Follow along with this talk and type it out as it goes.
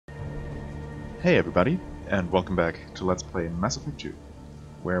Hey everybody, and welcome back to Let's Play Mass Effect 2,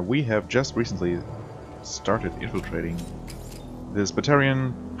 where we have just recently started infiltrating this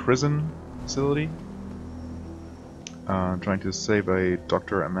Batarian prison facility, trying to save a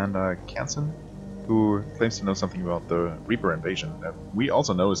Dr. Amanda Canson, who claims to know something about the Reaper invasion that we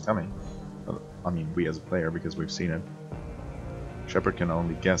also know is coming. I mean, we as a player, because we've seen it. Shepard can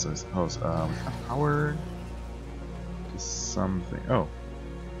only guess, I suppose. Power to something. Oh.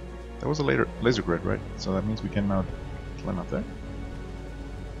 That was a laser grid, right? So that means we can now climb up there.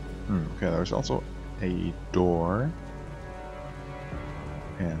 Okay, there's also a door.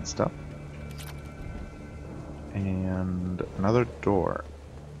 And stuff. And another door.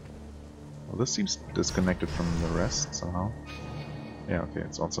 Well, this seems disconnected from the rest somehow. Yeah, okay,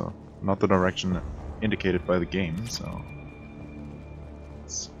 it's also not the direction indicated by the game, so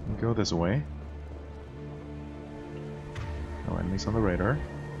let's go this way. No enemies on the radar.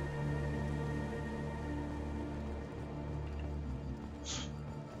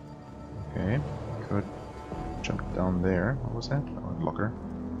 Okay, could jump down there. What was that? Oh, locker.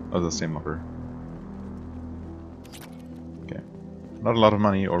 Oh, the same locker. Okay. Not a lot of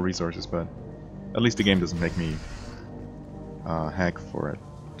money or resources, but at least the game doesn't make me hack for it.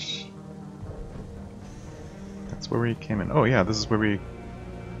 That's where we came in. Oh yeah, this is where we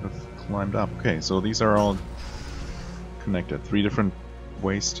have climbed up. Okay, so these are all connected. 3 different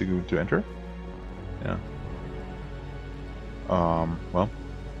ways to enter? Yeah. Well.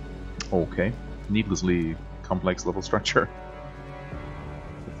 Okay, needlessly complex level structure.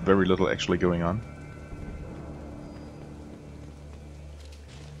 With very little actually going on.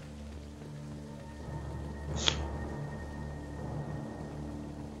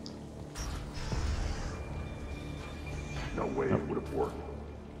 No way it would have worked.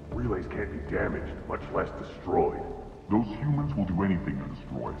 Relays can't be damaged, much less destroyed. Those humans will do anything to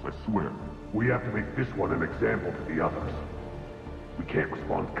destroy us, I swear. We have to make this one an example to the others. We can't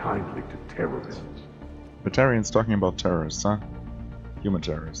respond kindly to terrorists. Batarians talking about terrorists, huh? Human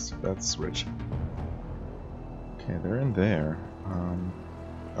terrorists. That's rich. Okay, they're in there.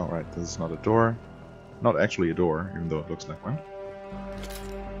 Oh right, this is not a door. Not actually a door, even though it looks like one.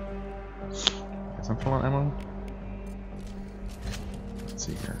 Get some full on ammo. Let's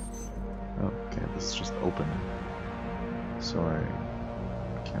see here. Okay, this is just open. So I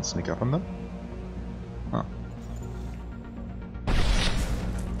can't sneak up on them? Huh.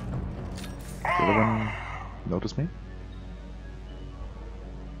 The other one notice me?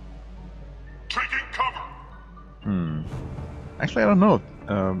 Taking cover! Actually, I don't know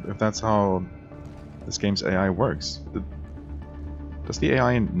if that's how this game's AI works. Does the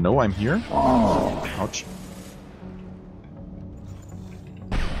AI know I'm here? Ouch.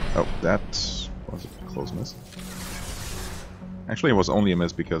 Oh, that was a close miss. Actually, it was only a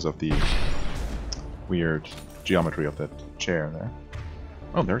miss because of the weird geometry of that chair there.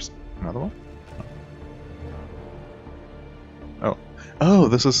 Oh, there's another one? Oh,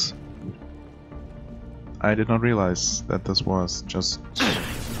 this is... I did not realize that this was just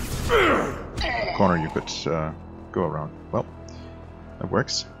a corner you could go around. Well, that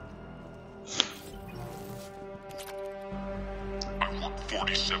works. I worked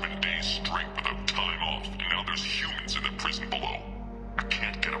 47 days straight without time off, and now there's humans in the prison below. I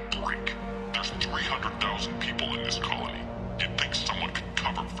can't get a break. There's 300,000 people in this colony. You'd think someone could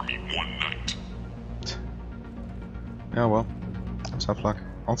cover for me one night. Yeah, well. Tough luck.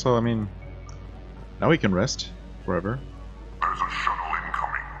 Also, I mean, now we can rest forever. There's a shuttle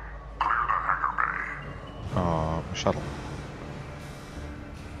incoming. Clear the hangar bay. Shuttle.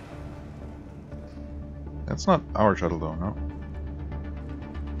 That's not our shuttle though, no?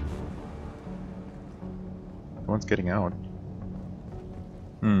 No one's getting out.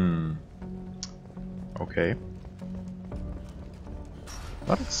 Okay.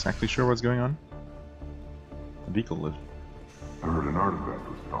 Not exactly sure what's going on. A vehicle lift. I heard an artifact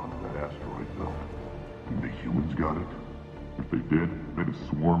was found in that asteroid belt. And the humans got it? If they did, they'd have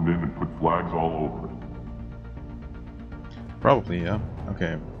swarmed in and put flags all over it. Probably, yeah.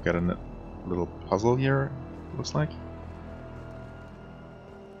 Okay, got a little puzzle here, looks like.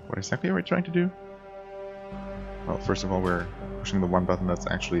 What exactly are we trying to do? Well, first of all, we're pushing the one button that's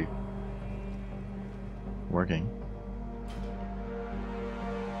actually working.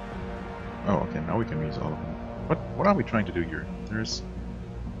 Oh, okay, now we can use all of them. What are we trying to do here? There's...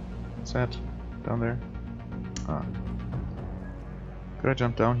 What's that? Down there? Ah. Could I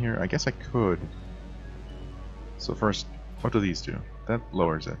jump down here? I guess I could. So first, what do these do? That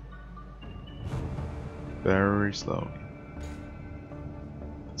lowers it. Very slowly.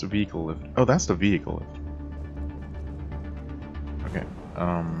 It's a vehicle lift. Oh, that's the vehicle lift. Okay.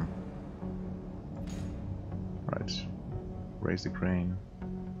 Raise the crane.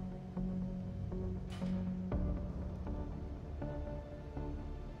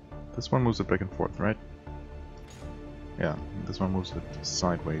 This one moves it back and forth, right? Yeah, this one moves it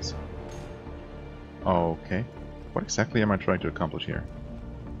sideways. Okay. What exactly am I trying to accomplish here?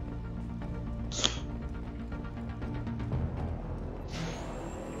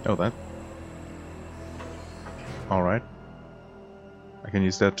 Oh, that. Alright. I can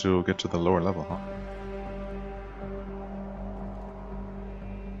use that to get to the lower level, huh?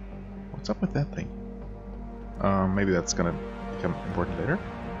 What's up with that thing? Maybe that's gonna become important later.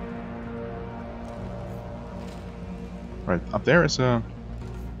 Right, up there is a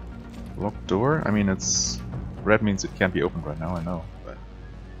locked door. I mean, it's red means it can't be opened right now, I know, but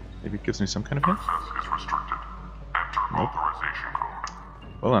maybe it gives me some kind of hint? Access is restricted. Enter Nope. authorization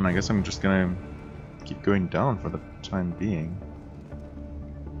code. Well, then I guess I'm just gonna keep going down for the time being.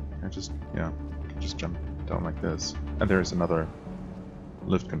 I just jump down like this. And there's another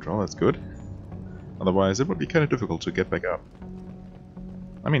lift control, that's good. Otherwise it would be kind of difficult to get back up.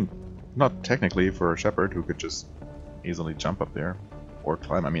 I mean, not technically for a shepherd who could just easily jump up there. Or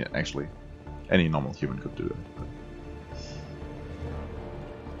climb. I mean, actually, any normal human could do that. But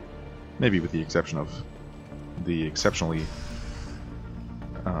maybe with the exception of the exceptionally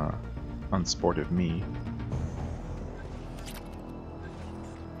unsportive me.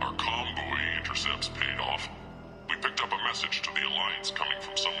 Our convoy intercepts paid off. We picked up a message to the Alliance coming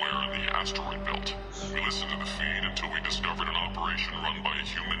from somewhere in the asteroid belt. We listened to the feed until we discovered an operation run by a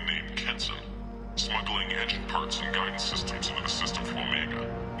human named Kenson, smuggling engine parts and guidance systems into the system from Omega.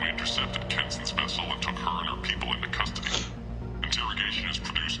 We intercepted Kenson's vessel and took her and her people into custody. Interrogation has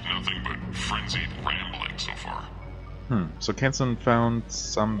produced nothing but frenzied rambling so far. So Kenson found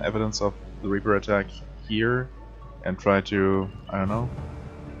some evidence of the Reaper attack here and tried to, I don't know,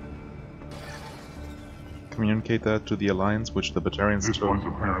 communicate that to the Alliance, which the Batarians This took one's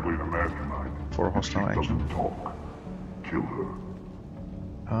apparently the mastermind. for hostile She action. doesn't talk. Kill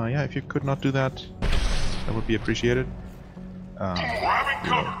her. Yeah, if you could not do that, that would be appreciated. Grabbing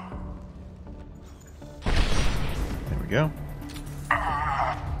cover! There we go.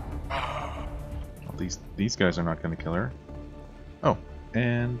 Well, these guys are not going to kill her. Oh,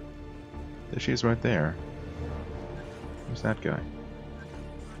 and there she is right there. Who's that guy?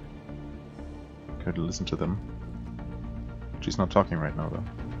 Could listen to them. She's not talking right now, though.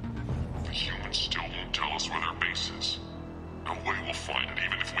 The humans still won't tell us where their base is. No way we'll find it,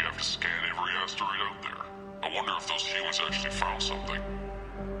 even if we have to scan every asteroid out there. I wonder if those humans actually found something.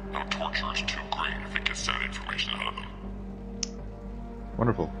 Now torture is too great if it gets that information out of them.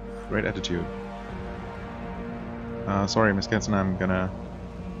 Wonderful. Great attitude. Sorry, Miss Kenson, I'm gonna...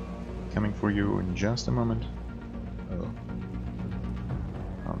 coming for you in just a moment. Oh.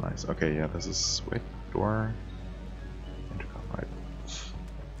 Oh, nice. Okay, yeah, this is... wait, door... intercom, right.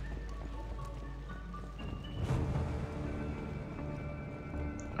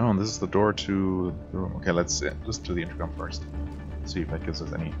 Oh, and this is the door to the room. Okay, let's listen to the intercom first. See if that gives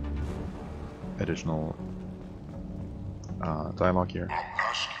us any additional dialogue here. I'll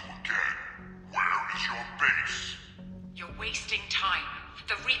ask you again. Where is your base? You're wasting time.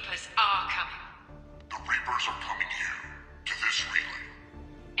 The Reapers are coming. The Reapers are coming here. To this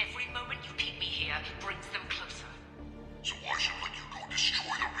relay. Every moment you keep me here brings them closer. So why should I let you go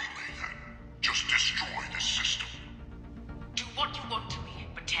destroy the relay then? Just destroy the system. Do what you want to me,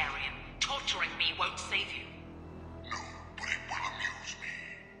 Batarian. Torturing me won't save you. No, but it will amuse me.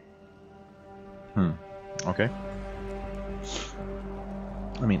 Okay.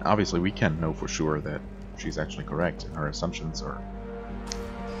 I mean, obviously we can't know for sure that she's actually correct in her assumptions or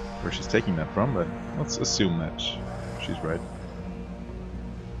where she's taking that from, but let's assume that she's right.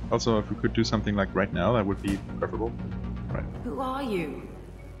 Also, if we could do something like right now, that would be preferable. Right. Who are you?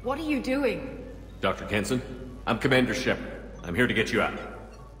 What are you doing? Dr. Kenson, I'm Commander Shepard. I'm here to get you out.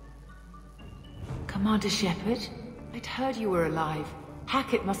 Commander Shepard? I'd heard you were alive.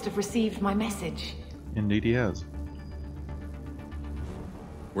 Hackett must have received my message. Indeed he has.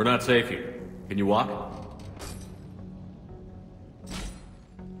 We're not safe here. Can you walk?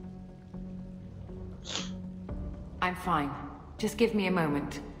 I'm fine. Just give me a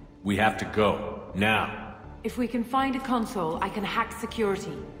moment. We have to go. Now. If we can find a console, I can hack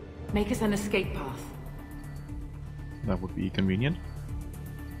security. Make us an escape path. That would be convenient.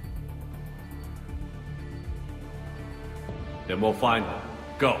 Then we'll find them.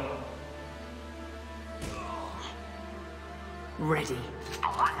 Go. Ready. The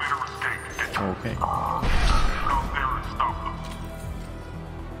right way to escape. Get Okay. go there and stop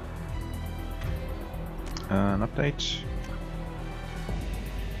them. An update.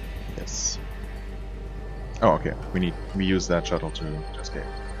 Yes. Oh, okay. We use that shuttle to escape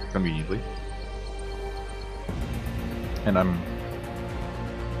conveniently. And I'm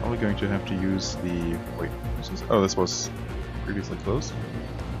probably going to have to use the... Wait, this was previously closed?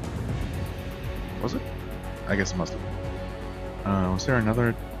 Was it? I guess it must have been. Was there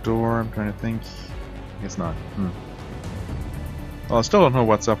another door? I'm trying to think. I guess not. Well, I still don't know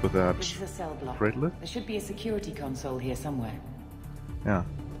what's up with that This is a cell block. bracelet. There should be a security console here somewhere. Yeah.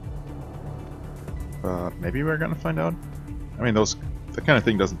 But maybe we're gonna find out. I mean, that kind of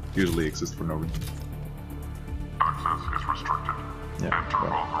thing doesn't usually exist for no reason. Access is restricted. Yeah. Enter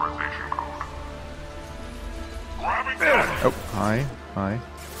Well. authorization code. Grabbing down. Oh, hi.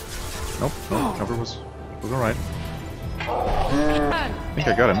 Nope, cover was alright. I think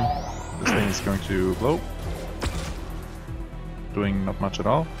I got him. This thing is going to blow. Doing not much at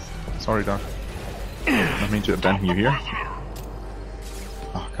all. Sorry, Doc. Not mean to abandon you here.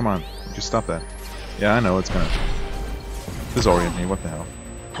 Oh, come on. Just stop that. Yeah, I know, it's gonna disorient me. What the hell?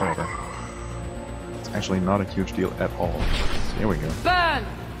 Whatever. It's actually not a huge deal at all. So here we go. Burn!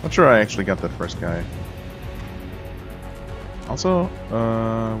 Not sure I actually got that first guy. Also,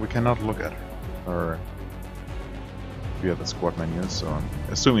 we cannot look at her via the squad menu, so I'm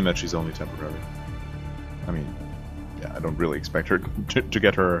assuming that she's only temporary. I mean, yeah, I don't really expect her to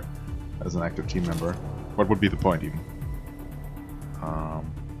get her as an active team member. What would be the point, even?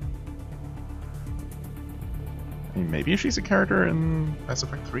 I mean, maybe she's a character in Mass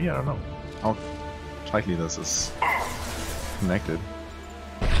Effect 3? I don't know. How tightly this is connected.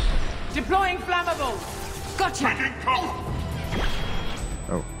 Deploying flammable! Gotcha!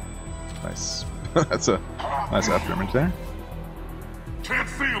 Oh, nice. That's a nice afterimage there. Can't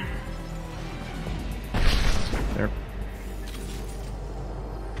see him. There.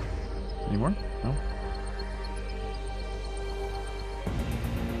 Any more? No?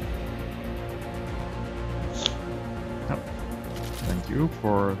 No. Thank you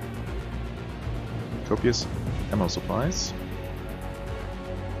for copious ammo supplies.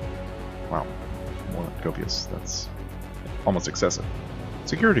 Wow. More than copious. That's almost excessive.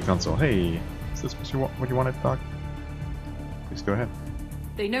 Security console. Hey, is this what you wanted, Doc? Please go ahead.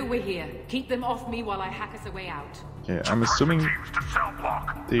 They know we're here. Keep them off me while I hack us a way out. Okay, I'm assuming Teams to cell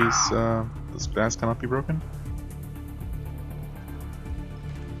block. this glass cannot be broken.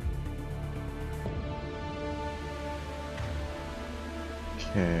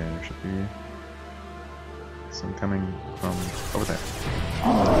 Okay, there should be some coming from over there.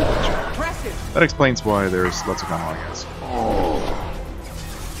 Impressive! That explains why there's lots of gun audience.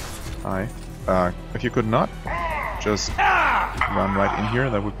 Hi. If you could not just run right in here,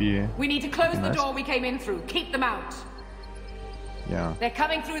 that would be... We need to close the Nice. door we came in through. Keep them out. Yeah. They're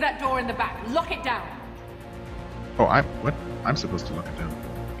coming through that door in the back. Lock it down. Oh, what? I'm supposed to look it down.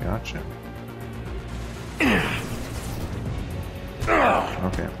 Gotcha.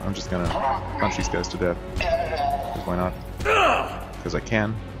 Okay, I'm just gonna punch these guys to death. 'Cause why not? Because I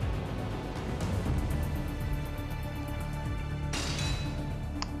can.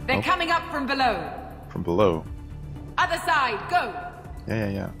 They're Oh. coming up from below. From below. Other side, go!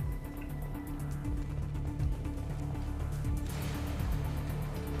 Yeah.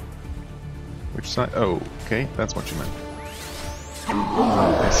 Which side? Oh, okay, that's what you meant.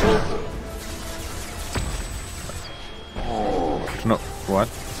 Oh, I see. No, what?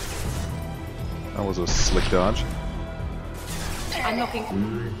 That was a slick dodge. I'm knocking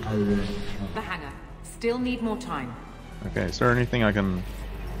the hangar. Still need more time. Okay, is there anything I can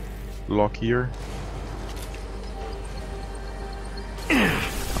lock here?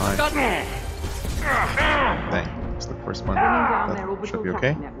 Hi. Dang, it's the first one. That should be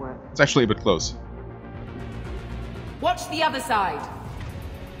okay. It's actually a bit close. Watch the other side.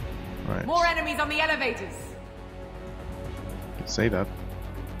 Right. More enemies on the elevators. You can say that.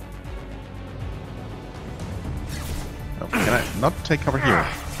 No, can I not take cover here?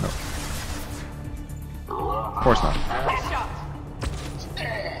 No. Of course not. Headshot.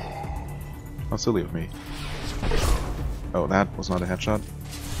 How silly of me. Oh, that was not a headshot.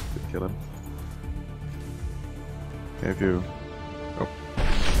 Did kill him. Okay, if you... Oh,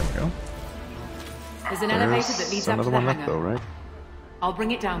 there we go. There's an elevator that leads up to There's the another one left hangar. though, right? I'll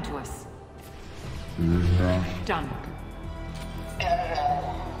bring it down to us. Done.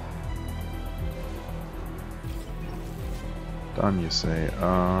 Done, you say.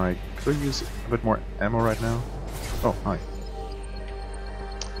 I could use a bit more ammo right now. Oh, hi.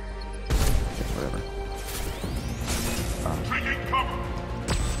 Okay, whatever. Taking cover.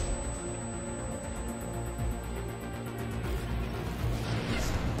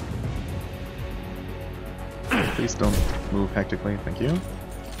 Please don't move hectically, thank you.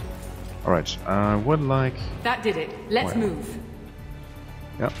 Alright, I would like... That did it. Let's Where? move.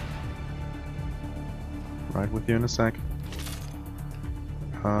 Yep. Right with you in a sec.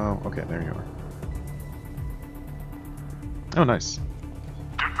 Okay, there you are. Oh, nice.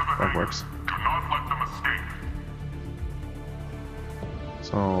 Get to the That hangar. works. Do not let them escape.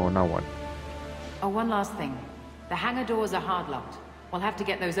 So, now what? Oh, one last thing. The hangar doors are hard-locked. We'll have to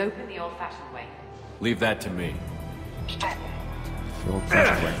get those open the old-fashioned way. Leave that to me. The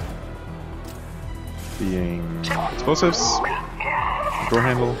old-fashioned way. Being explosives, door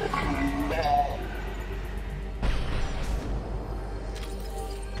handle.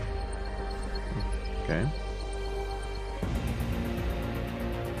 Okay.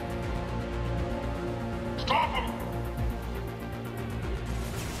 Stop them!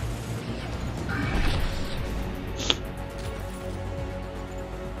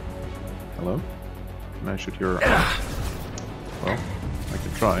 Hello? Can I shoot your... Well, I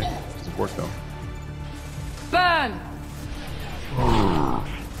can try. Does it work though? Burn!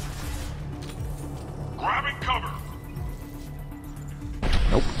 Grabbing cover!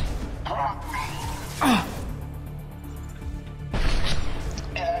 Nope.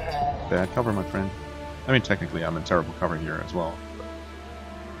 Bad cover, my friend. I mean, technically, I'm in terrible cover here as well.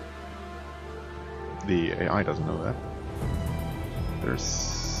 But the AI doesn't know that.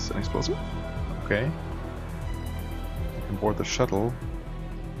 There's an explosive. Okay. I can board the shuttle.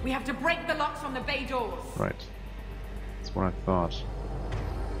 We have to break the locks on the bay doors. Right. That's what I thought.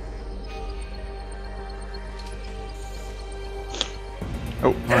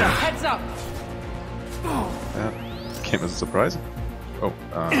 Oh, hi. Heads up! That came as a surprise. Oh,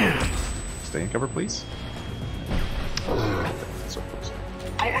 stay in cover, please. So close.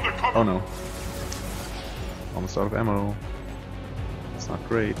 Go under cover! Oh no. Almost out of ammo. It's not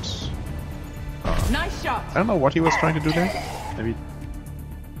great. Nice shot! I don't know what he was trying to do there. Maybe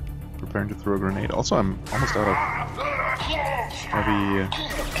preparing to throw a grenade. Also, I'm almost out of heavy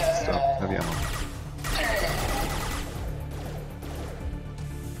stuff, heavy ammo.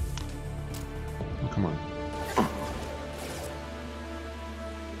 Oh, come on.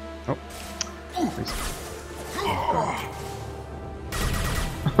 Oh. Please.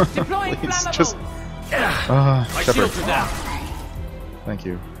 Deploying Please, flammables! just... My Shepard. shields are down. Thank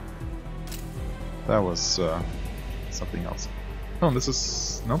you. That was, something else. Oh, this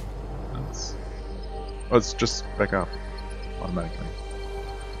is... no? It's... oh, it's just back up. Automatically.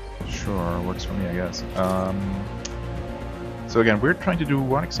 Sure, works for me, I guess. So again, we're trying to do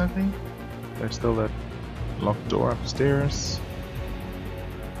what exactly? There's still that locked door upstairs.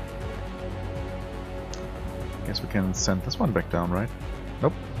 Guess we can send this one back down, right?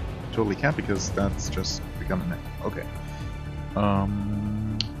 Nope. Totally can't because that's just become an... okay.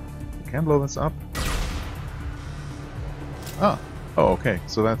 We can blow this up. Ah. Oh, okay.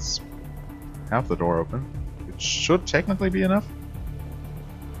 So that's half the door open. It should technically be enough.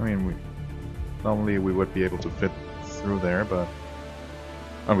 I mean, normally we would be able to fit through there, but...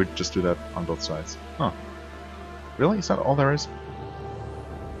 oh, we'd just do that on both sides. Huh. Really? Is that all there is?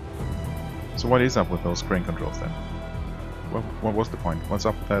 So what is up with those crane controls then? What was the point? What's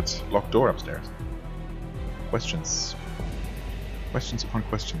up with that locked door upstairs? Questions. Questions upon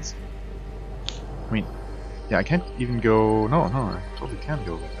questions. I mean, yeah, I can't even go... no, I totally can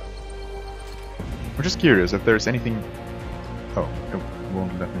go like that. I'm just curious if there's anything... oh, it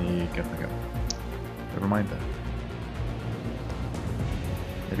won't let me get the gun. Never mind that.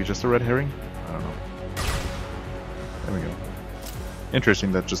 Maybe just a red herring? I don't know. There we go.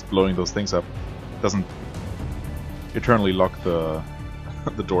 Interesting that just blowing those things up doesn't eternally lock the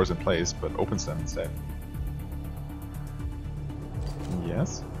the doors in place, but opens them instead.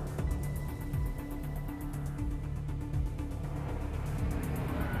 Yes?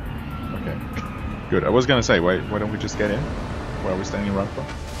 Okay. Good. I was gonna say, why don't we just get in? Why are we standing around for?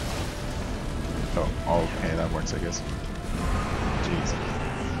 Oh, okay, that works, I guess. Jeez.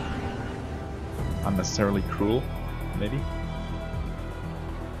 Unnecessarily cruel, maybe?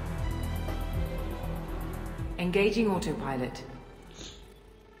 Engaging autopilot.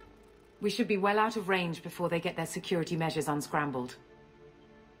 We should be well out of range before they get their security measures unscrambled.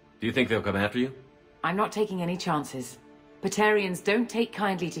 Do you think they'll come after you? I'm not taking any chances. Batarians don't take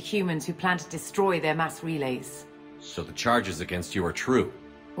kindly to humans who plan to destroy their mass relays. So the charges against you are true.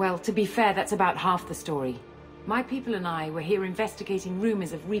 Well, to be fair, that's about half the story. My people and I were here investigating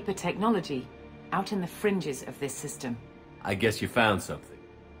rumors of Reaper technology, out in the fringes of this system. I guess you found something.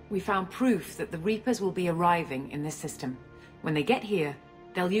 We found proof that the Reapers will be arriving in this system. When they get here,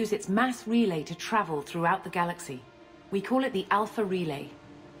 they'll use its mass relay to travel throughout the galaxy. We call it the Alpha Relay.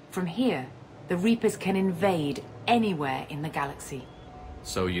 From here, the Reapers can invade anywhere in the galaxy.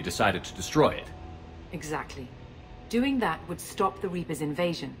 So you decided to destroy it? Exactly. Doing that would stop the Reaper's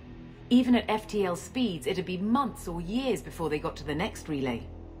invasion. Even at FTL speeds, it'd be months or years before they got to the next relay.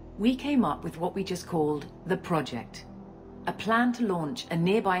 We came up with what we just called the Project. A plan to launch a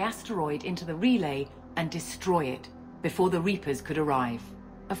nearby asteroid into the relay and destroy it before the Reapers could arrive.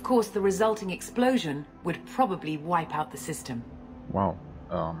 Of course, the resulting explosion would probably wipe out the system. Wow.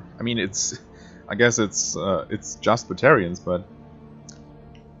 I mean, I guess it's just Batarians, but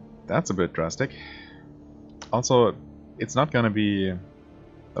that's a bit drastic. Also, it's not gonna be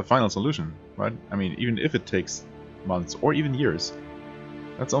a final solution, right? I mean, even if it takes months or even years,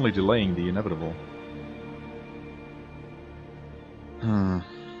 that's only delaying the inevitable.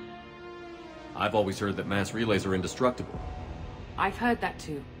 I've always heard that mass relays are indestructible. I've heard that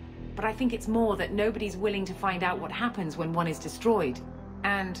too. But I think it's more that nobody's willing to find out what happens when one is destroyed.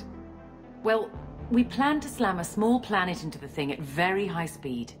 And, well, we plan to slam a small planet into the thing at very high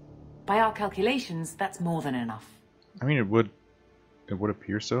speed. By our calculations, that's more than enough. I mean, it would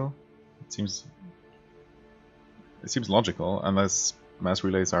appear so. It seems logical, unless mass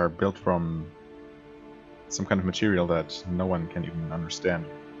relays are built from some kind of material that no one can even understand.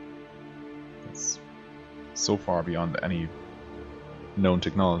 It's so far beyond any known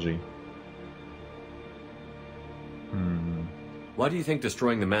technology. Why do you think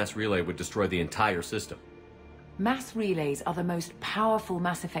destroying the mass relay would destroy the entire system? Mass relays are the most powerful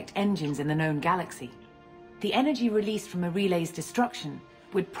Mass Effect engines in the known galaxy. The energy released from a relay's destruction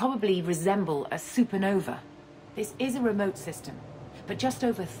would probably resemble a supernova. This is a remote system, but just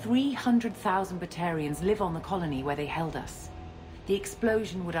over 300,000 Batarians live on the colony where they held us. The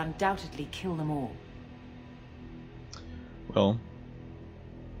explosion would undoubtedly kill them all. Well,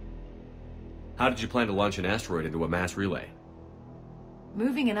 how did you plan to launch an asteroid into a mass relay?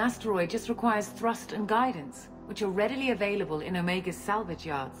 Moving an asteroid just requires thrust and guidance, which are readily available in Omega's salvage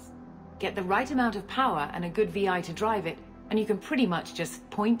yards. Get the right amount of power and a good VI to drive it, and you can pretty much just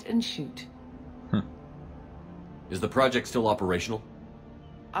point and shoot. Is the project still operational?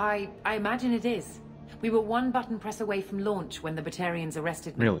 I imagine it is. We were one button press away from launch when the Batarians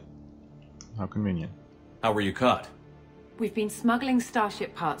arrested me. really? How convenient. How were you caught? We've been smuggling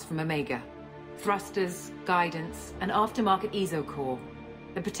Starship parts from Omega. Thrusters, guidance, and aftermarket ESO core.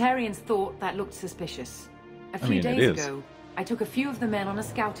 The Batarians thought that looked suspicious. A few it days is. ago, I took a few of the men on a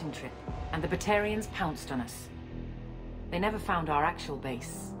scouting trip, and the Batarians pounced on us. They never found our actual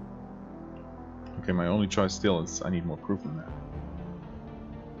base. Okay, my only choice still is I need more proof than that.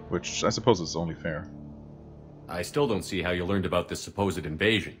 Which I suppose is only fair. I still don't see how you learned about this supposed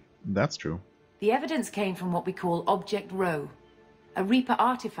invasion. That's true. The evidence came from what we call Object Rho, a Reaper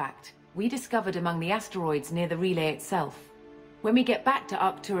artifact we discovered among the asteroids near the relay itself. When we get back to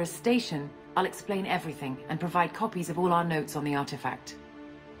Arcturus Station, I'll explain everything and provide copies of all our notes on the artifact.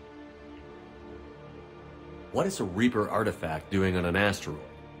 What is a Reaper artifact doing on an asteroid?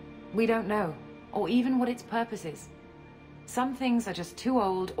 We don't know, or even what its purpose is. Some things are just too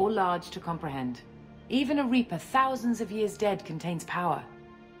old or large to comprehend. Even a Reaper thousands of years dead contains power.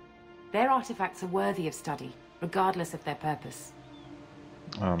 Their artifacts are worthy of study, regardless of their purpose.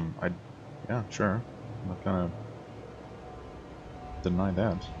 Yeah, sure. I'm not gonna deny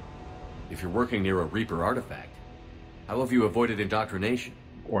that. If you're working near a Reaper artifact, how have you avoided indoctrination?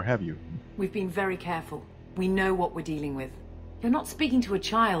 Or have you? We've been very careful. We know what we're dealing with. You're not speaking to a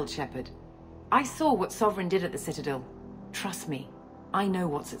child, Shepard. I saw what Sovereign did at the Citadel. Trust me, I know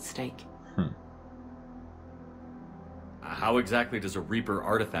what's at stake. How exactly does a Reaper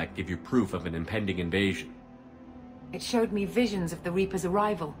artifact give you proof of an impending invasion? It showed me visions of the Reaper's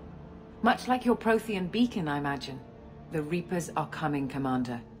arrival. Much like your Prothean beacon, I imagine. The Reapers are coming,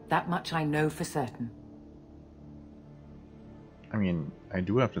 Commander. That much I know for certain. I mean, I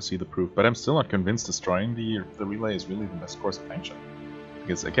do have to see the proof, but I'm still not convinced destroying the relay is really the best course of action.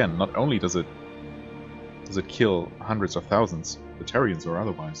 Because again, not only does it kill hundreds of thousands, Batarians or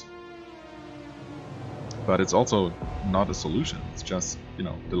otherwise, but it's also not a solution. It's just,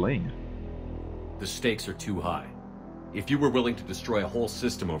 delaying it. The stakes are too high. If you were willing to destroy a whole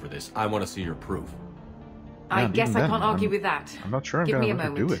system over this, I want to see your proof. I and guess even I then, can't argue with that. I'm not sure I'm Give gonna me a let her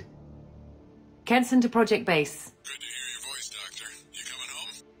moment. do it. Kenson to Project Base. Good to hear your voice, Doctor. You coming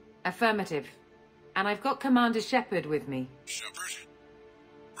home? Affirmative. And I've got Commander Shepard with me. Shepard?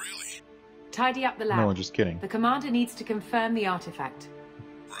 Really? Tidy up the lab. No, just kidding. The Commander needs to confirm the artifact.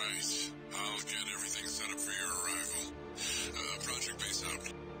 Right. I'll get everything set up for your arrival. Project Base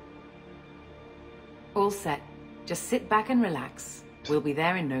out. All set. Just sit back and relax. We'll be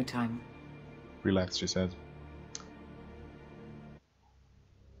there in no time. Relax, she said.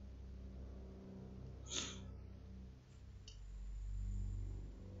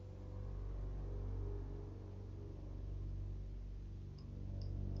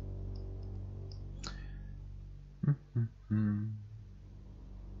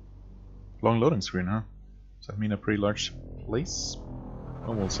 Long loading screen, huh? Does that mean a pretty large place?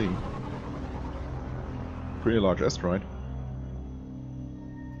 Well, we'll see. Pretty large asteroid.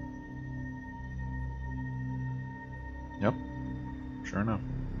 Yep. Sure enough.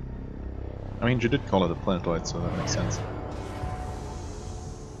 I mean, you did call it a planetoid, so that makes sense.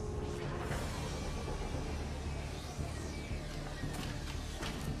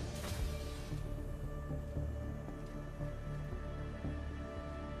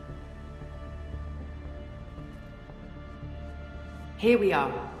 Here we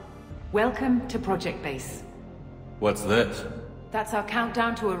are. Welcome to Project Base. What's this? That's our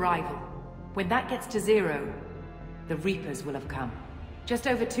countdown to arrival. When that gets to 0, the Reapers will have come. Just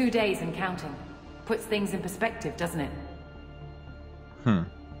over 2 days and counting. Puts things in perspective, doesn't it?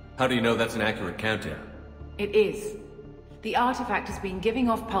 How do you know that's an accurate countdown? It is. The artifact has been giving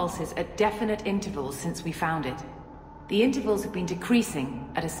off pulses at definite intervals since we found it. The intervals have been decreasing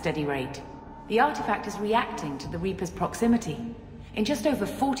at a steady rate. The artifact is reacting to the Reaper's proximity. In just over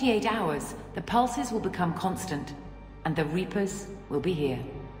 48 hours, the pulses will become constant, and the Reapers will be here.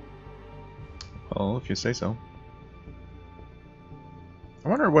 Well, if you say so. I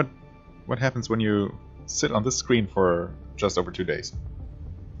wonder what happens when you sit on this screen for just over 2 days.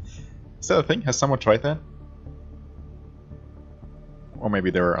 Is that a thing? Has someone tried that? Or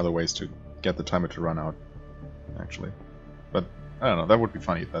maybe there are other ways to get the timer to run out, actually. But, I don't know, that would be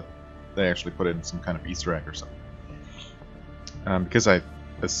funny if they actually put in some kind of Easter egg or something. Because I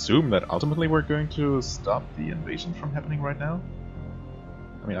assume that ultimately we're going to stop the invasion from happening right now?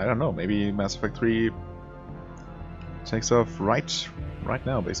 I mean, I don't know, maybe Mass Effect 3 takes off right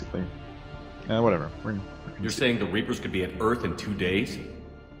now, basically. Whatever. You're saying the Reapers could be at Earth in 2 days?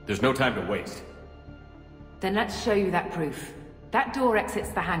 There's no time to waste. Then let's show you that proof. That door exits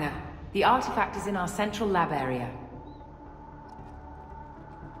the hangar. The artifact is in our central lab area.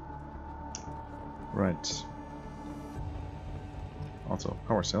 Right. Also,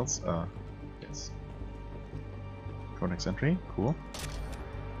 power cells, yes. Codex entry, cool.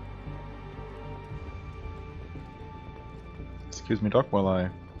 Excuse me, Doc, while I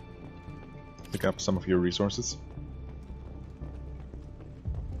pick up some of your resources.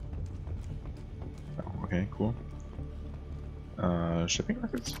 Oh, okay, cool. Shipping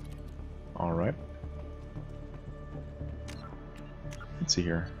records? Alright. Let's see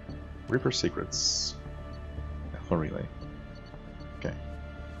here. Reaper secrets. Alpha relay. Okay.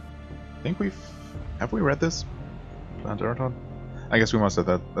 I think have we read this? Plant Eraton? I guess we must have.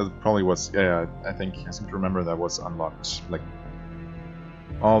 That probably was. Yeah, I think I seem to remember that was unlocked, like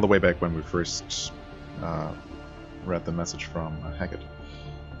all the way back when we first read the message from Hackett.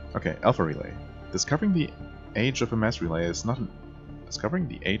 Okay, Alpha relay. Discovering the age of a mass relay is not an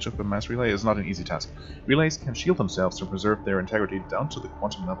easy task. Relays can shield themselves to preserve their integrity down to the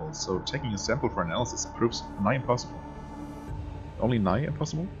quantum level, so taking a sample for analysis proves nigh impossible. Only nigh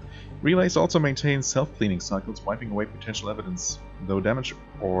impossible? Relays also maintain self-cleaning cycles, wiping away potential evidence, though damage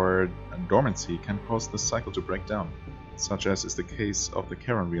or dormancy can cause the cycle to break down, such as is the case of the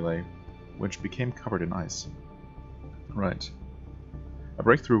Charon relay, which became covered in ice. Right. A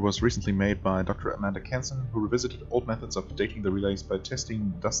breakthrough was recently made by Dr. Amanda Canson, who revisited old methods of dating the relays by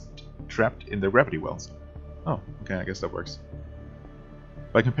testing dust trapped in their gravity wells. Oh, okay, I guess that works.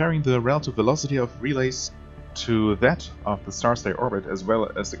 By comparing the relative velocity of relays to that of the stars they orbit, as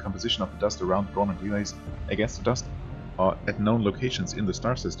well as the composition of the dust around dormant relays against the dust at known locations in the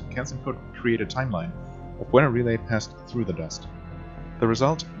star system, Canson could create a timeline of when a relay passed through the dust. The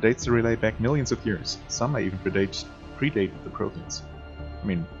result dates the relay back millions of years. Some may even predate the Protheans. I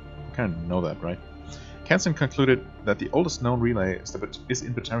mean, you kind of know that, right? Canson concluded that the oldest known relay is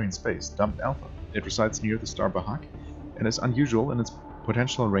in Batarian space, dubbed Alpha. It resides near the star Bahak and is unusual in its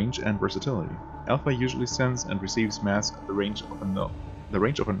potential range and versatility. Alpha usually sends and receives mass at the range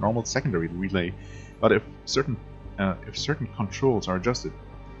of a normal secondary relay, but if certain controls are adjusted,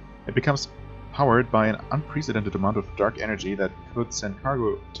 it becomes powered by an unprecedented amount of dark energy that could send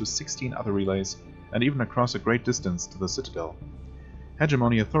cargo to 16 other relays and even across a great distance to the Citadel.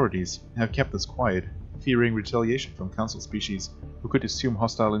 Hegemony authorities have kept this quiet, fearing retaliation from Council species who could assume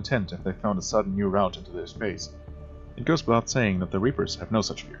hostile intent if they found a sudden new route into their space. It goes without saying that the Reapers have no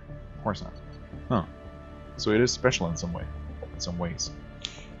such fear. Of course not. Huh. So it is special in some ways.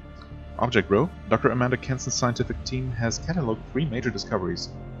 Object Row. Dr. Amanda Canson's scientific team has catalogued 3 major discoveries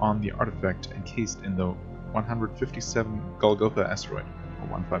on the artifact encased in the 157 Golgotha asteroid, or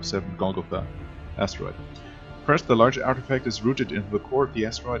 157 Golgotha asteroid. First, the large artifact is rooted into the core of the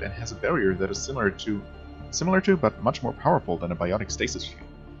asteroid and has a barrier that is similar to, but much more powerful than a biotic stasis field.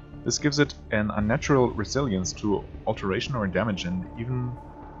 This gives it an unnatural resilience to alteration or damage, and even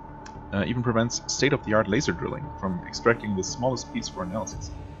even prevents state-of-the-art laser drilling from extracting the smallest piece for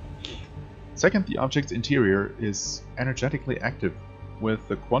analysis. Second, the object's interior is energetically active, with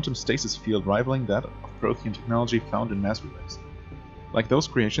the quantum stasis field rivaling that of Prothean technology found in mass relays. Like those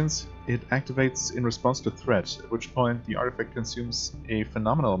creations, it activates in response to threat, at which point the artifact consumes a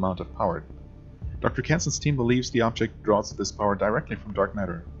phenomenal amount of power. Dr. Kanson's team believes the object draws this power directly from dark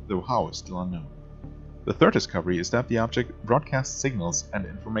matter, though how is still unknown. The third discovery is that the object broadcasts signals and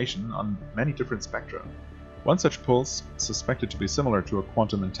information on many different spectra. One such pulse, suspected to be similar to a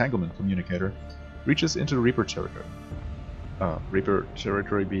quantum entanglement communicator, reaches into Reaper territory. Reaper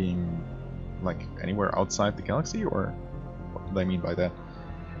territory being like anywhere outside the galaxy, or what do they mean by that?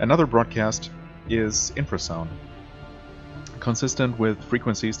 Another broadcast is infrasound, consistent with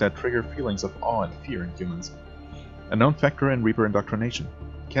frequencies that trigger feelings of awe and fear in humans. A known factor in Reaper indoctrination.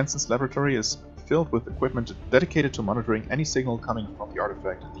 Kanson's laboratory is filled with equipment dedicated to monitoring any signal coming from the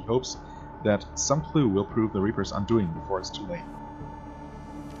artifact in the hopes that some clue will prove the Reaper's undoing before it's too late.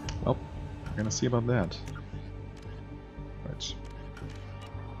 Well, we're gonna see about that. Right.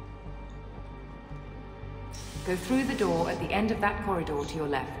 Go through the door at the end of that corridor to your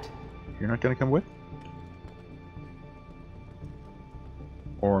left. You're not gonna come with?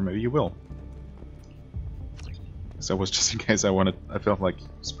 Or maybe you will. So that was just in case I felt like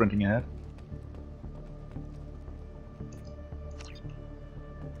sprinting ahead.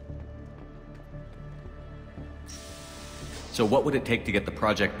 So what would it take to get the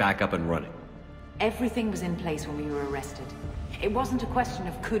project back up and running? Everything was in place when we were arrested. It wasn't a question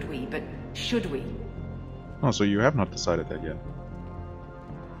of could we, but should we. Oh, so you have not decided that yet.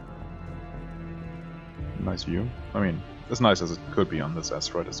 Nice view. I mean, as nice as it could be on this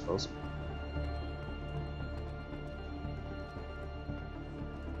asteroid, I suppose.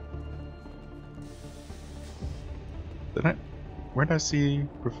 Where did I see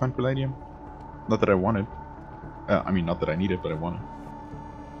refined palladium? Not that I wanted. I mean, not that I need it, but I want it.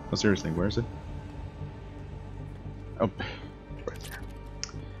 Oh, seriously, where is it? Oh, right there.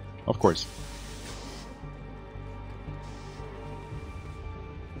 Of course.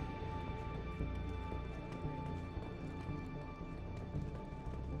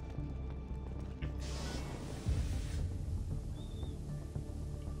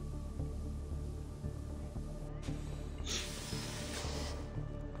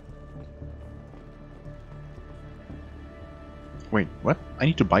 Wait, what? I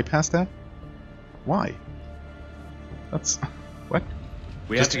need to bypass that? Why? That's... what?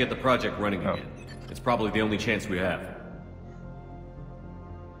 We have to get the project running again. It's probably the only chance we have.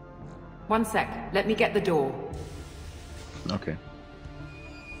 One sec. Let me get the door. Okay.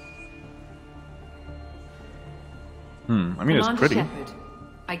 I mean, it's pretty. Shepard,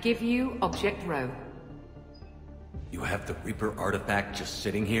 I give you Object Row. You have the Reaper artifact just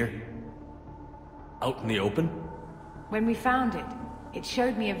sitting here? Out in the open? When we found it, it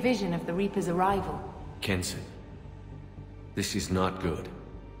showed me a vision of the Reaper's arrival. Kenson, this is not good.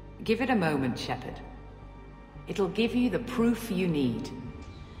 Give it a moment, Shepard. It'll give you the proof you need.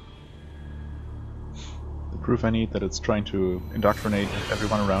 The proof I need that it's trying to indoctrinate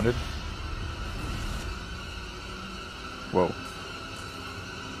everyone around it? Whoa.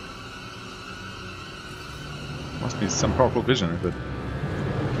 Must be some powerful vision if it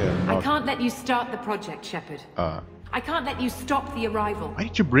cannot... I can't let you start the project, Shepard. I can't let you stop the arrival. Why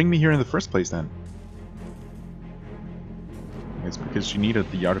did you bring me here in the first place then? It's because she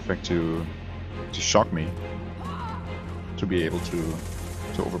needed the artifact to shock me. To be able to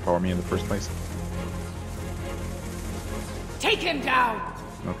overpower me in the first place. Take him down!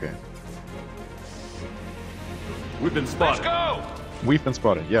 Okay. We've been spotted. Let's go! We've been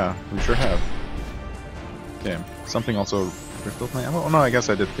spotted, yeah, we sure have. Damn. Something also refilled my ammo? Oh no, I guess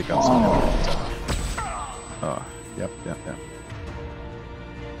I did pick up some ammo. Yep. Okay.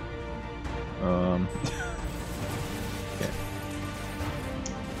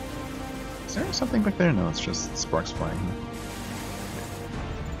 Is there something back there? No, it's just sparks flying.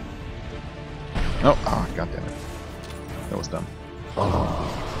 Oh, god damn it. That was dumb.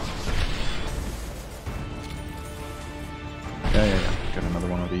 Yeah. Got another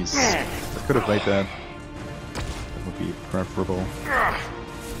one of these. I could have played that. That would be preferable.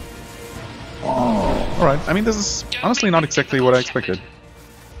 Alright, I mean, this is honestly not exactly what I expected.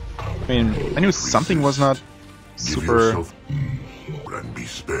 I mean, I knew something was not super... Give yourself and be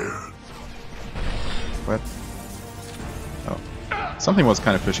spared. What? Oh. Something was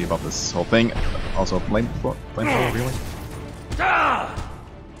kind of fishy about this whole thing. Also, flamethrower, really? Stop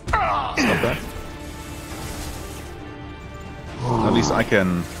that. At least I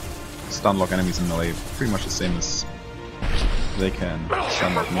can stun lock enemies in melee, pretty much the same as they can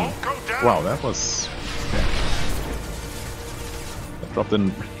summon me. Wow, that was... Okay. That drop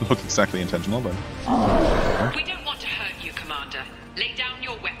didn't look exactly intentional, but... We don't want to hurt you, Commander. Lay down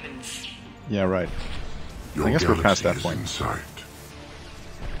your weapons. Yeah, right. Your I guess we're past that galaxy is point. in sight.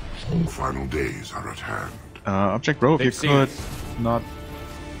 The final days are at hand. Object Bro, if They've you seen could us. not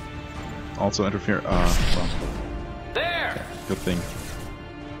also interfere. Well, There! good thing.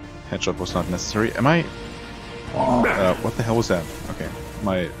 Headshot was not necessary. Am I... what the hell was that? Okay,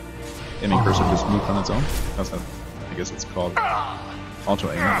 my aiming cursor just moved on its own. That's that. I guess it's called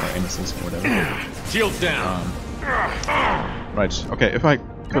auto aim or aim assist or whatever. Shields down. Right. Okay, if I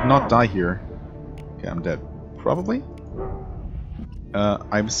could not die here, okay, I'm dead. Probably.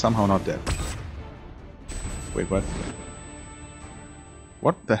 I'm somehow not dead. Wait, what?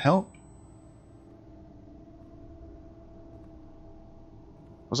 What the hell?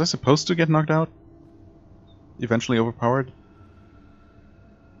 Was I supposed to get knocked out? Eventually overpowered?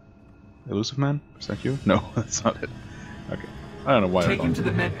 Elusive Man? Is that you? No, that's not it. Okay. I don't know why I Take him don't. to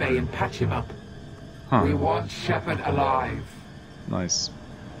the med bay and patch him up. Huh. We want Shepard alive. Nice.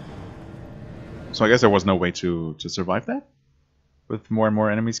 So I guess there was no way to survive that? With more and more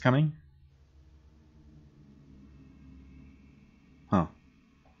enemies coming? Huh.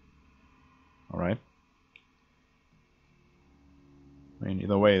 Alright. I mean,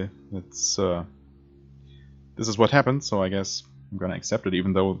 either way, it's this is what happened, so I guess I'm gonna accept it,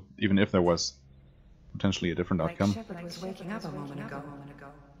 even if there was potentially a different outcome. Shepard was waking up a moment ago.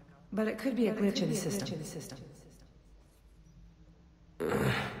 But it could be a glitch in the system.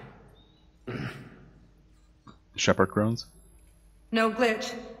 Shepard groans. No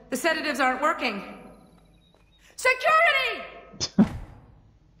glitch. The sedatives aren't working. Security!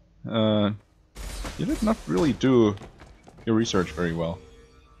 You did not really do your research very well.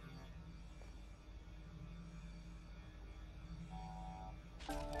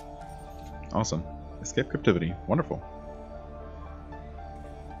 Awesome. Escape captivity. Wonderful.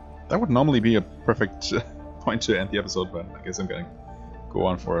 That would normally be a perfect point to end the episode, but I guess I'm gonna go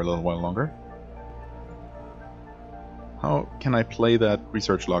on for a little while longer. How can I play that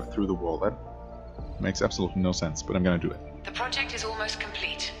research log through the wall? That makes absolutely no sense, but I'm gonna do it. The project is almost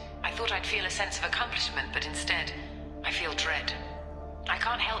complete. I thought I'd feel a sense of accomplishment, but instead, I feel dread. I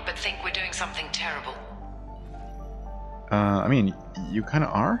can't help but think we're doing something terrible. I mean, you kinda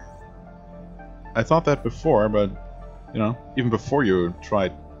are? I thought that before, but, you know, even before you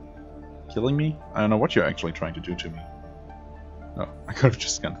tried killing me, I don't know what you're actually trying to do to me. Oh, I could have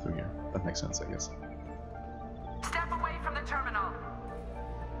just gone through here. That makes sense, I guess. Step away from the terminal.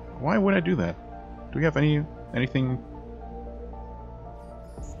 Why would I do that? Do we have anything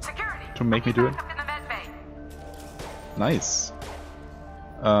Security. to make me do it? In the med bay. Nice.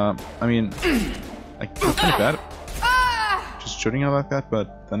 I mean, I feel kind of bad just shooting out like that,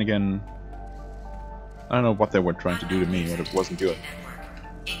 but then again, I don't know what they were trying to do to me, but it wasn't good.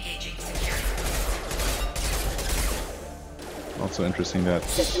 Also interesting that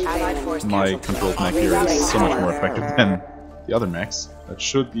my controlled mech here is so much more effective than the other mechs. That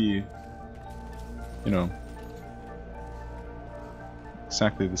should be, you know,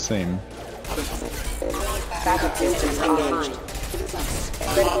 exactly the same. Backup systems engaged.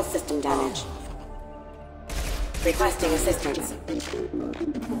 Critical system damage. Requesting assistance.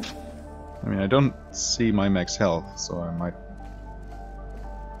 I mean, I don't see my max health, so I might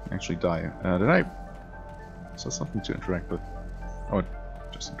actually die. Did I... Is that something to interact with? Oh,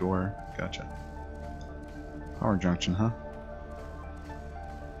 just a door. Gotcha. Power junction, huh?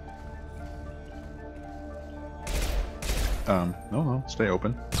 No, stay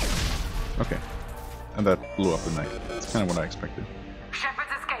open. Okay. And that blew up the mech. That's kind of what I expected.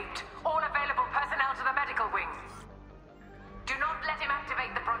 Shepard's escaped. All available personnel to the medical wing. Do not let him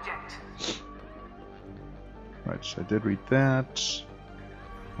activate the project. Right, I did read that.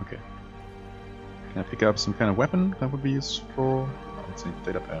 Okay. Can I pick up some kind of weapon that would be useful? Oh, let's see,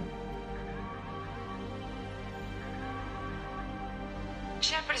 data pad.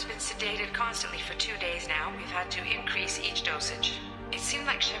 Shepard has been sedated constantly for 2 days now. We've had to increase each dosage. It seemed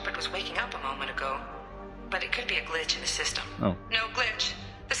like Shepard was waking up a moment ago, but it could be a glitch in the system. Oh. No glitch.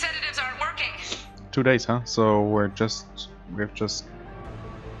 The sedatives aren't working. 2 days, huh? So we're just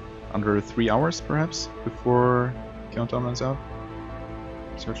under 3 hours, perhaps, before countdown runs out.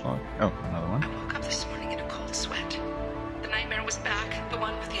 Search log. Oh, another one. I woke up this morning in a cold sweat. The nightmare was back, the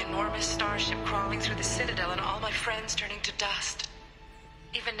one with the enormous starship crawling through the Citadel and all my friends turning to dust.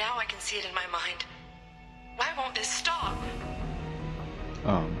 Even now I can see it in my mind. Why won't this stop?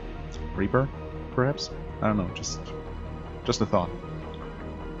 Reaper, perhaps? I don't know, just a thought.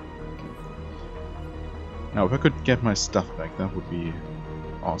 Now, if I could get my stuff back, that would be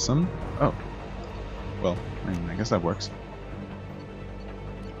awesome. Oh. Well, I guess that works.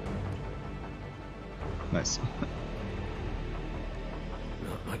 Nice.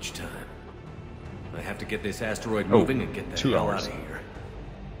 Not much time. I have to get this asteroid moving and get the 2 hell hours. out of here.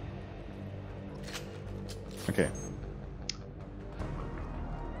 Okay.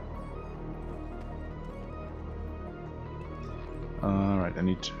 Alright, I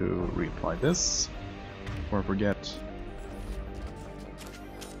need to reapply this before I forget.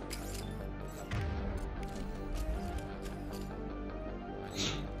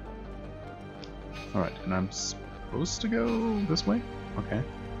 Alright, and I'm supposed to go this way? Okay.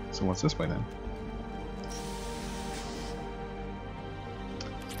 So what's this way then?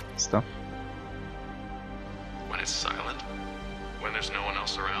 Stuff. When it's silent, when there's no one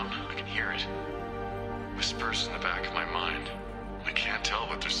else around, I can hear it. Whispers in the back of my mind. I can't tell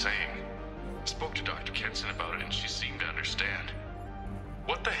what they're saying. I spoke to Dr. Kenson about it and she seemed to understand.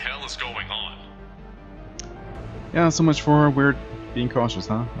 What the hell is going on? Yeah, so much for weird being cautious,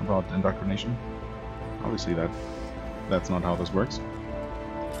 huh? About indoctrination. Obviously that's not how this works.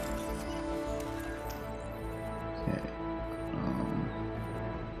 Okay.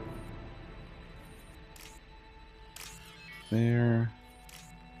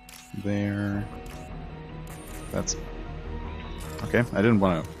 There. That's okay. I didn't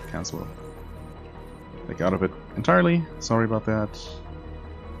want to cancel. Like out of it entirely. Sorry about that.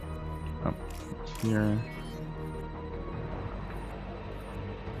 Up here.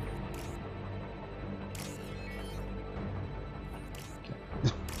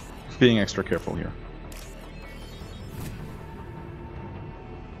 Okay. Being extra careful here.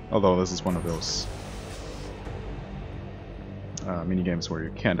 Although this is one of those mini games where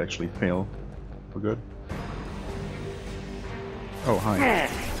you can't actually fail for good. Oh, hi.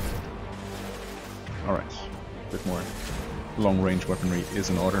 Alright. A bit more long-range weaponry is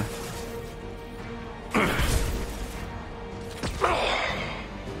in order.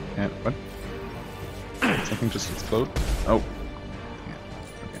 And what? Did something just explode? Oh.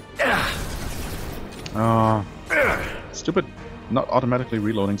 Yeah. Okay. Stupid not automatically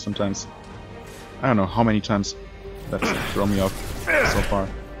reloading sometimes. I don't know how many times that's thrown me off so far.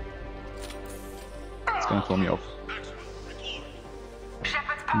 It's gonna throw me off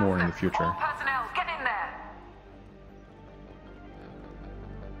more in the future. All personnel, get in there.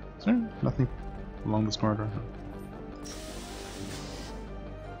 Is there nothing along this corridor?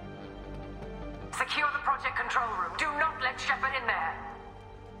 Secure the project control room. Do not let Shepard in there.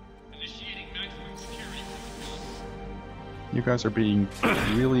 Initiating maximum security. You guys are being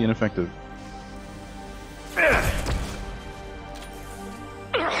really ineffective.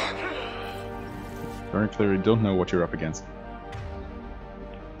 Very clearly don't know what you're up against.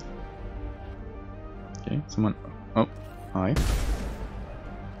 Okay, someone... Oh, hi.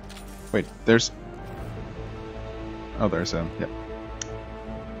 Wait, there's... Oh, there's a... Yep.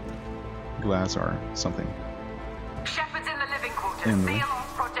 Glass or something. Shepard's in the living quarters. In the- Seal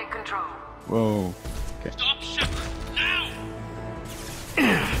off project control. Whoa. Okay. Stop Shepard, now!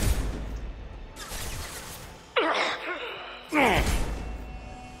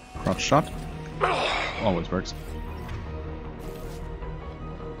 Crouch shot. Always works.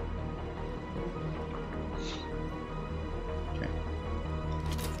 Okay.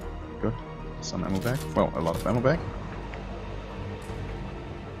 Good. Some ammo back. Well, a lot of ammo back.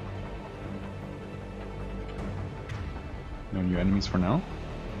 No new enemies for now.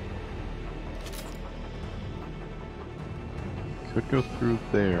 Could go through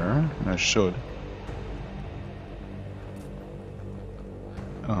there, and I should.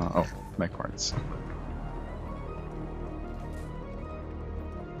 Oh, mech parts.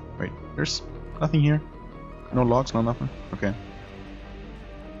 Wait, there's nothing here? No logs, no nothing? Okay.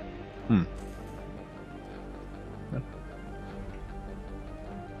 Good.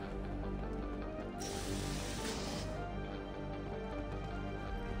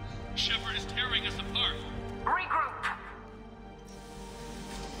 Shepard is tearing us apart. Regroup.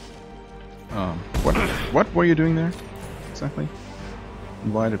 What were you doing there? Exactly?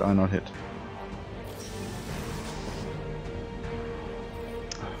 And why did I not hit?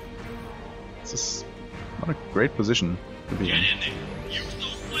 This is not a great position to be in. Get in there. Use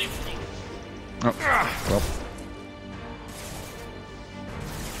those flamethrowers. Oh, well.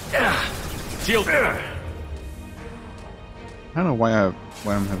 Shield! I don't know why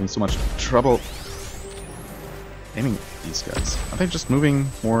I'm having so much trouble aiming at these guys. Are they just moving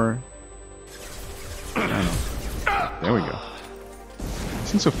more? I don't know. There we go. It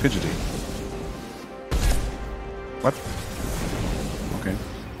seems so fidgety. What? Okay.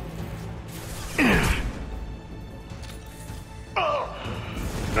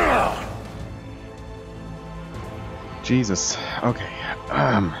 Jesus. Okay.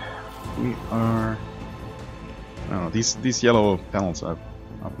 We are. I don't know. These yellow panels I've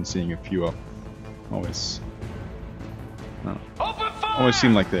been seeing a few of. Always. I don't know, always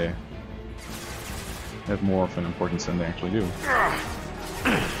seem like they have more of an importance than they actually do.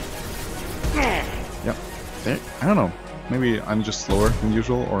 Yep. I don't know. Maybe I'm just slower than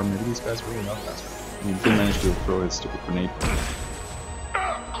usual, or maybe these guys really not faster. I mean, he did manage to throw his stupid grenade.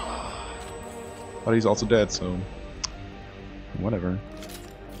 But he's also dead, so whatever.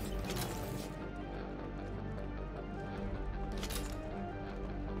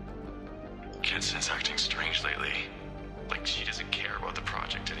 Kenson's acting strange lately. Like she doesn't care about the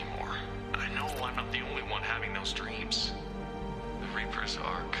project anymore. I know I'm not the only one having those dreams. The Reapers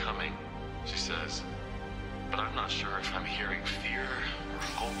are coming, she says. But I'm not sure if I'm hearing fear or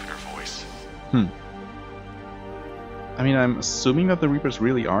hope in her voice. I mean, I'm assuming that the Reapers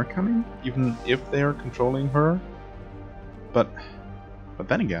really are coming, even if they are controlling her. But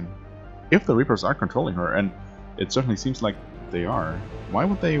then again, if the Reapers are controlling her, and it certainly seems like they are, why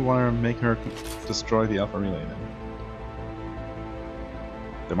would they want to make her destroy the Alpha Relay then?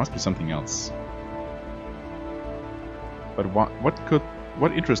 There must be something else. But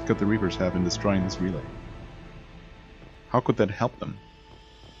what interest could the Reapers have in destroying this relay? How could that help them?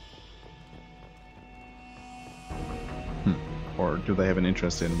 Or do they have an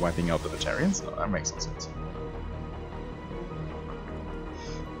interest in wiping out the Batarians? No, that makes no sense.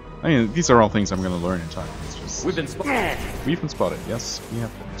 I mean, these are all things I'm going to learn in time. It's just... We've been spotted. We've been spotted, yes. We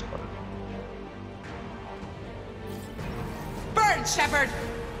have been spotted. Burn, Shepard!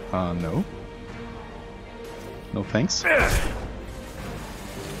 No. No thanks.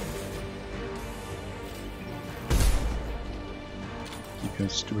 Keep your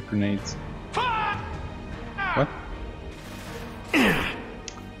stupid grenades. What?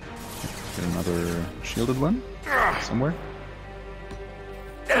 Get another shielded one? Somewhere?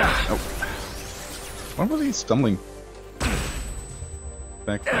 Oh. Why was he stumbling?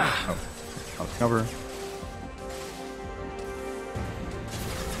 Back. Oh. Out of cover.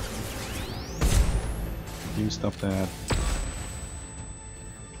 You stop that.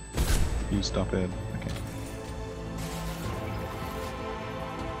 You stop it. Okay.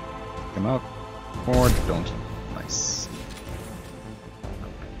 Come out. Or don't. Nice.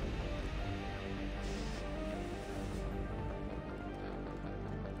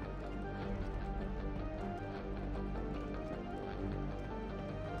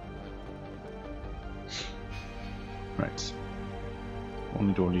 Right.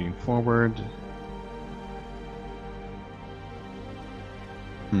 Only door leading forward.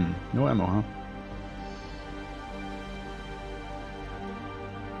 No ammo, huh?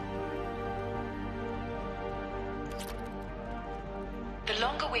 The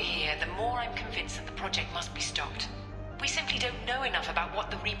longer we're here, the more I'm convinced that the project must be stopped. We simply don't know enough about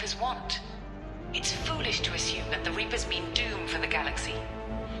what the Reapers want. It's foolish to assume that the Reapers mean doom for the galaxy.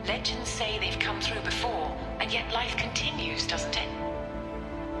 Legends say they've come through before, and yet life continues, doesn't it?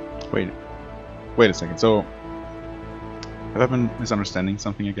 Wait a second. So, have I been misunderstanding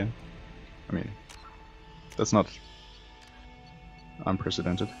something again? I mean, that's not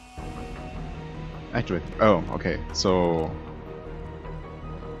unprecedented. Activate. Oh, okay. So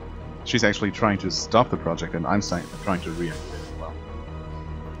she's actually trying to stop the project, and I'm trying to reactivate it. Well,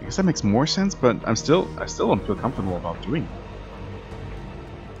 I guess that makes more sense, but I still don't feel comfortable about doing it.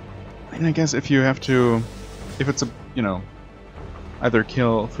 And I guess if it's a, either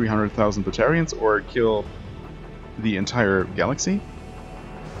kill 300,000 Batarians or kill the entire galaxy,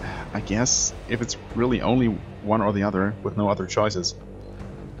 I guess if it's really only one or the other with no other choices,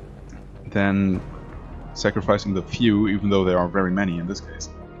 then sacrificing the few, even though there are very many in this case,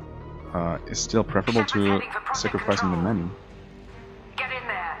 is still preferable to sacrificing the many. Get in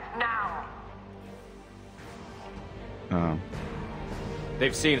there, now!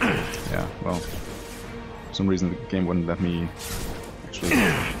 They've seen it. Yeah, well, for some reason the game wouldn't let me actually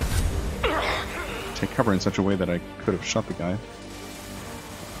take cover in such a way that I could have shot the guy.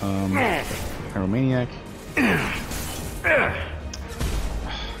 Pyromaniac.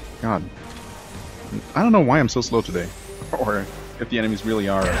 God. I don't know why I'm so slow today. Or if the enemies really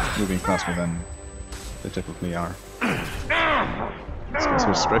are moving faster than they typically are. These guys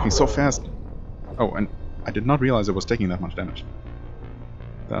are striking so fast. Oh, and I did not realize I was taking that much damage.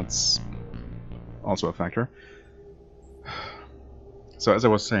 That's also a factor. So as I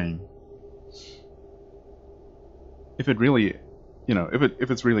was saying, if it really, if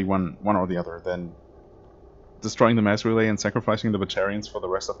it's really one or the other, then destroying the mass relay and sacrificing the Batarians for the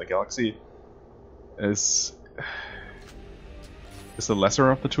rest of the galaxy is the lesser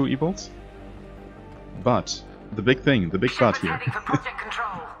of the two evils. But the big thing, the big butt here. heading for Project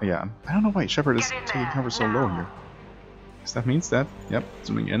Control. Yeah, I don't know why Shepard is Get in taking there, cover so low here. Because that means that, yep,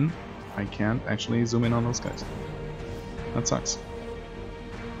 zooming in, I can't actually zoom in on those guys. That sucks.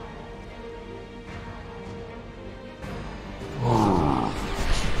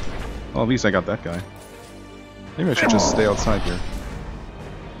 Well, at least I got that guy. Maybe I should just stay outside here.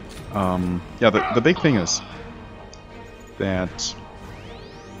 Yeah, the big thing is that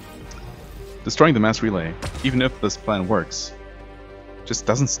destroying the mass relay, even if this plan works, just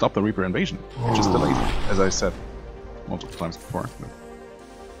doesn't stop the Reaper invasion. It just delays it, as I said multiple times before.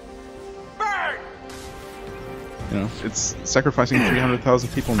 Burn! You know, it's sacrificing 300,000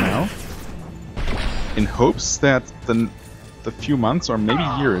 people now in hopes that the few months or maybe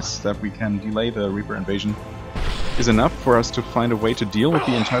years that we can delay the Reaper invasion is enough for us to find a way to deal with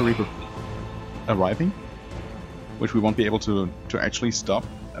the entire Reaper fleet arriving, which we won't be able to actually stop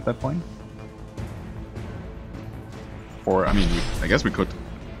at that point. Or, I mean, I guess we could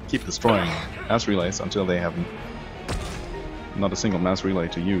keep destroying mass relays until they have not a single mass relay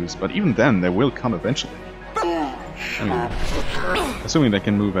to use, but even then, they will come eventually. I mean, assuming they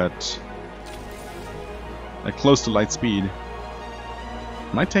can move at close to light speed.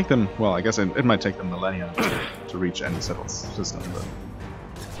 Might take them, well, I guess it might take them millennia to reach any settled system, but...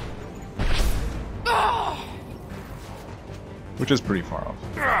 Which is pretty far off.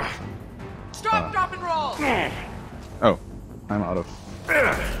 Stop, drop, and roll! Oh, I'm out of...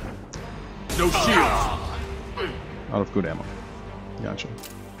 No shields! Out of good ammo. Gotcha.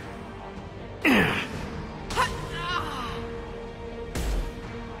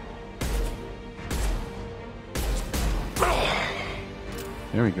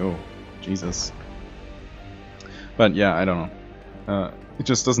 There we go. Jesus. But yeah, I don't know. It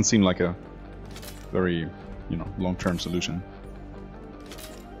just doesn't seem like a very, you know, long-term solution.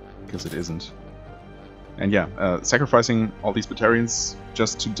 Because it isn't. And yeah, sacrificing all these battalions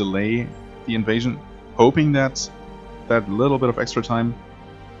just to delay the invasion, hoping that that little bit of extra time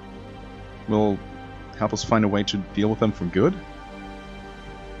will help us find a way to deal with them for good.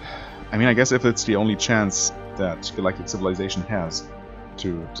 I mean, I guess if it's the only chance that galactic civilization has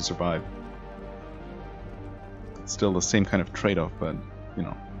to survive. It's still the same kind of trade-off, but, you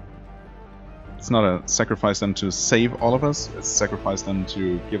know. It's not a sacrifice them to save all of us, it's sacrifice them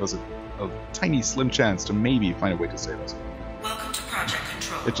to give us a tiny, slim chance to maybe find a way to save us. Welcome to Project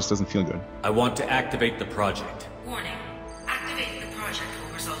Control. It just doesn't feel good. I want to activate the project. Warning. Activating the project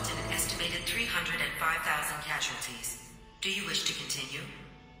will result in an estimated 305,000 casualties. Do you wish to continue?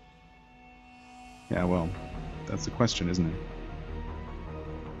 Yeah, well, that's the question, isn't it?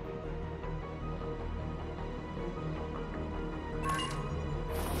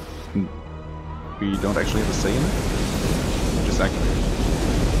 We don't actually have a say in it? Just activate it.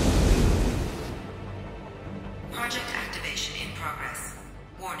 Project activation in progress.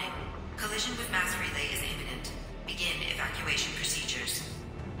 Warning. Collision with mass relay is imminent. Begin evacuation procedures.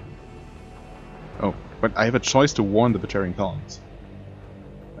 Oh, but I have a choice to warn the Batarian colonies.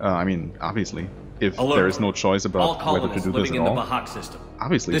 I mean, obviously, if Alert. there is no choice All about whether to colonists do this living at in the all, Bahak system.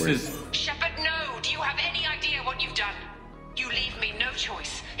 obviously This we're... is... Shepard, no! Do you have any idea what you've done? You leave me no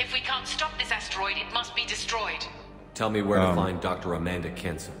choice. If we can't stop this asteroid, it must be destroyed. Tell me where to find Dr. Amanda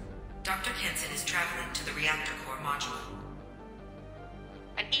Kenson. Dr. Kenson is traveling to the reactor core module.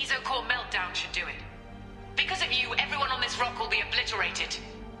 An ESO-core meltdown should do it. Because of you, everyone on this rock will be obliterated.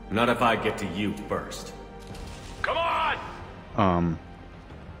 Not if I get to you first. Come on!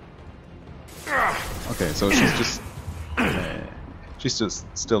 Okay, so she's just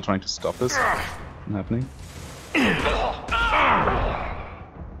still trying to stop this from happening.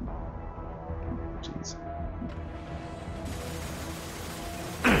 Jeez.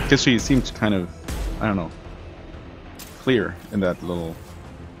 Because she seemed kind of, I don't know, clear in that little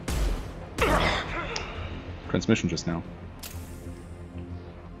transmission just now.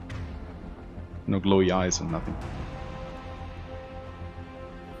 No glowy eyes and nothing.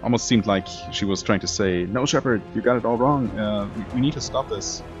 Almost seemed like she was trying to say, "No, Shepard, you got it all wrong. We need to stop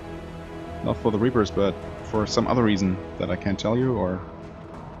this. Not for the Reapers, but for some other reason that I can't tell you, or...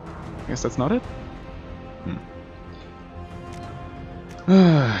 I guess that's not it?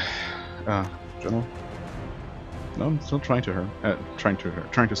 General? No, I'm still trying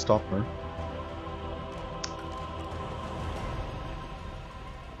to stop her.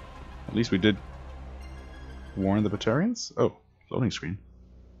 At least we did warn the Batarians? Oh, loading screen.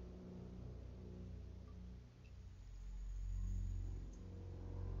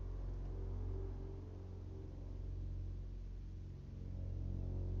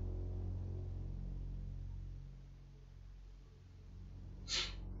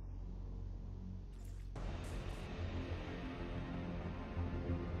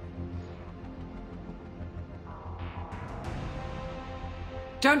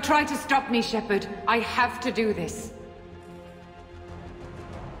 Don't try to stop me, Shepard. I have to do this.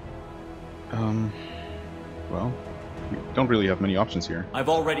 Well, we don't really have many options here. I've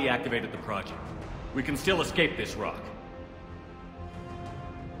already activated the project. We can still escape this rock.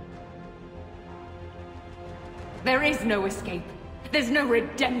 There is no escape. There's no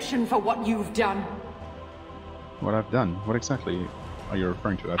redemption for what you've done. What I've done? What exactly are you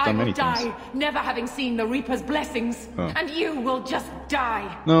referring to? I've done many things. I will die, never having seen the Reaper's blessings. Oh. And you will just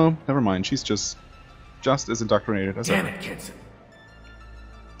die. No, never mind. She's just as indoctrinated as Damn ever. it, Kenson.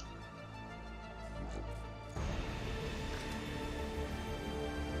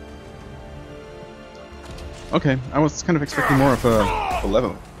 Okay, I was kind of expecting more of a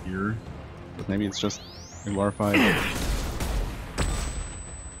level here, but maybe it's just a glorified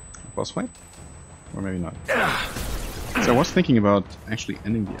boss fight? Or maybe not. So I was thinking about actually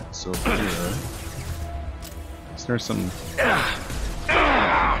ending the episode here. Is there some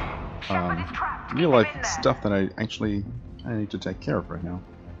real life stuff that I need to take care of right now?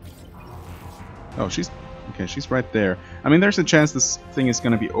 Oh, she's right there. I mean, there's a chance this thing is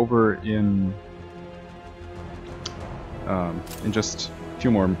gonna be over in just a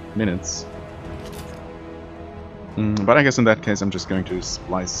few more minutes. But I guess in that case I'm just going to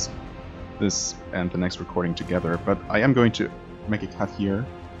splice this and the next recording together. But I am going to make a cut here.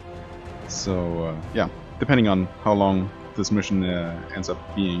 So yeah, depending on how long this mission ends up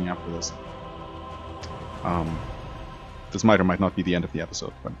being after this. This might or might not be the end of the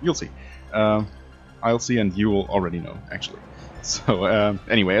episode, but you'll see. I'll see, and you will already know, actually. So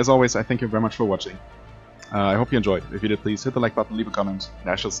anyway, as always, I thank you very much for watching. I hope you enjoyed. If you did, please hit the like button, leave a comment, and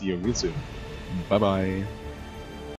I shall see you real soon. Bye bye.